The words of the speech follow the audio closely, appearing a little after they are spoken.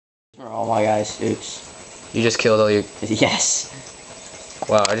Oh my gosh, oops. You just killed all your... Yes.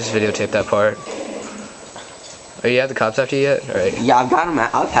 Wow, I just videotaped that part. Oh, you have the cops after you yet? Alright. Yeah, I've got them.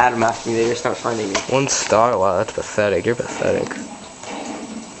 I've had them after me. They just not finding me. 1 star? Wow, that's pathetic. You're pathetic.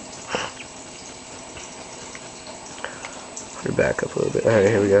 You're back up a little bit. Alright,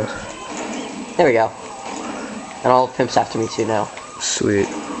 here we go. There we go. And all the pimps after me too now. Sweet.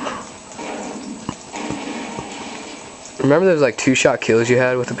 Remember those like 2-shot kills you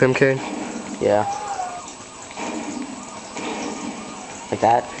had with the pimp cane? Yeah. Like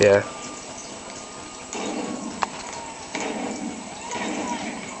that? Yeah.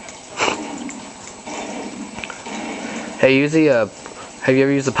 Hey, use the, have you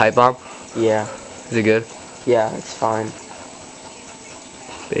ever used the pipe bomb? Yeah. Is it good? Yeah, it's fine.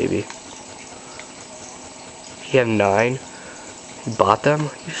 Baby. You have 9? You bought them?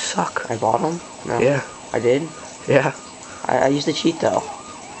 You suck. I bought them? No. Yeah. I did? Yeah. I used the cheat though.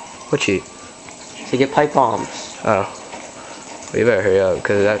 What cheat? To get pipe bombs. Oh. Well, you better hurry up,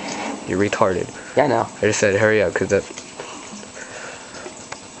 because you're retarded. Yeah, I know. I just said hurry up, because this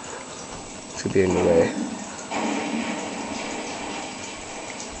could be in your way.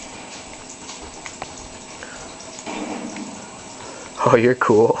 Oh, you're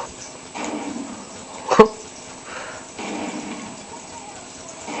cool.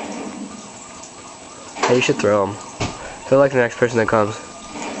 Hey, you should throw them. Feel like the next person that comes.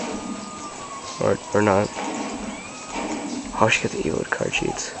 Or not. Oh, I should get the evil card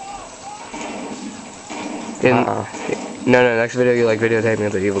cheats. No, next video you like videotape me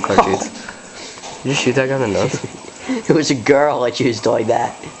with the evil card cheats. Did you shoot that guy in the nose? It was a girl that used like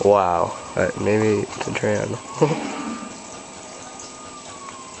that. Wow. Maybe it's a tran.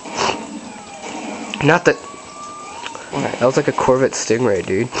 Not that. What? That was like a Corvette Stingray,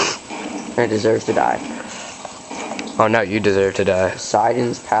 dude. And it deserves to die. Oh, now you deserve to die.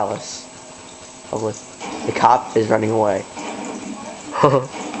 Poseidon's palace. The cop is running away. You're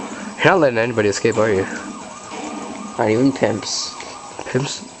not letting anybody escape, are you? Not even pimps.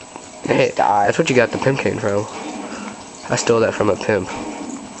 Pimps? Hey, die. that's what you got the pimp cane from. I stole that from a pimp.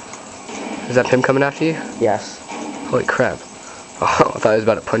 Is that pimp coming after you? Yes. Holy crap. Oh, I thought I was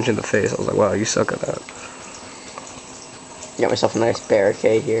about to punch you in the face. I was like, wow, you suck at that. Got myself a nice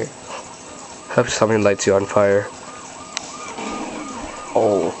barricade here. I hope something lights you on fire.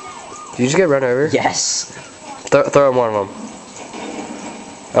 Oh. Did you just get run over? Yes. Throw him one of them.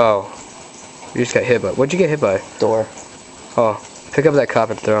 Oh. You just got hit by. What'd you get hit by? Door. Oh. Pick up that cop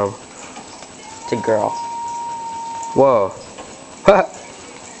and throw him. It's a girl. Whoa.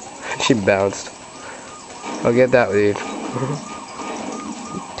 She bounced. I'll get that, dude.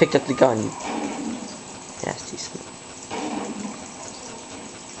 Picked up the gun. Nasty smell.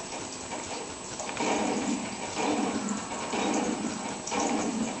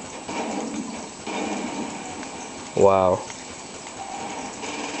 Wow.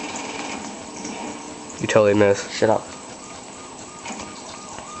 You totally missed. Shut up.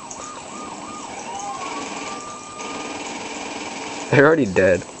 They're already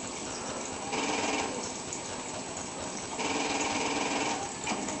dead.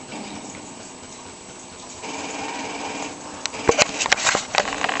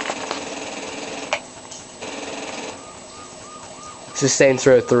 This is Saints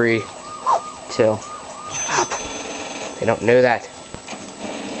Row 3. 2. Shut up. They don't know that.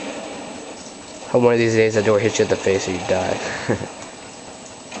 Hope one of these days the door hits you in the face or you die.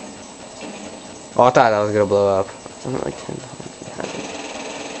 Oh, I thought that was gonna blow up. I'm at like 10 times.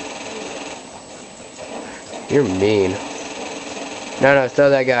 You're mean. No, throw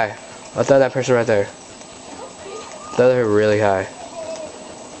that guy. I'll throw that person right there. Throw her really high.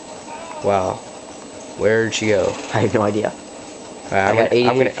 Wow. Where'd she go? I have no idea. I'm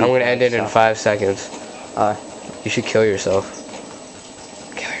gonna end it in 5 seconds. You should kill yourself.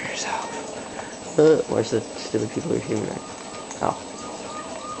 Kill yourself. Where's the stupid people who are shooting at? Oh.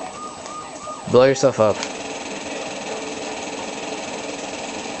 Blow yourself up.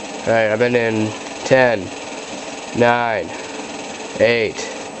 Alright, I'm ending in 10, 9, 8,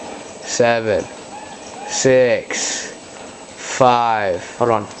 7, 6, 5. Hold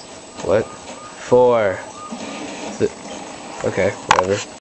on. What? 4. Okay, whatever.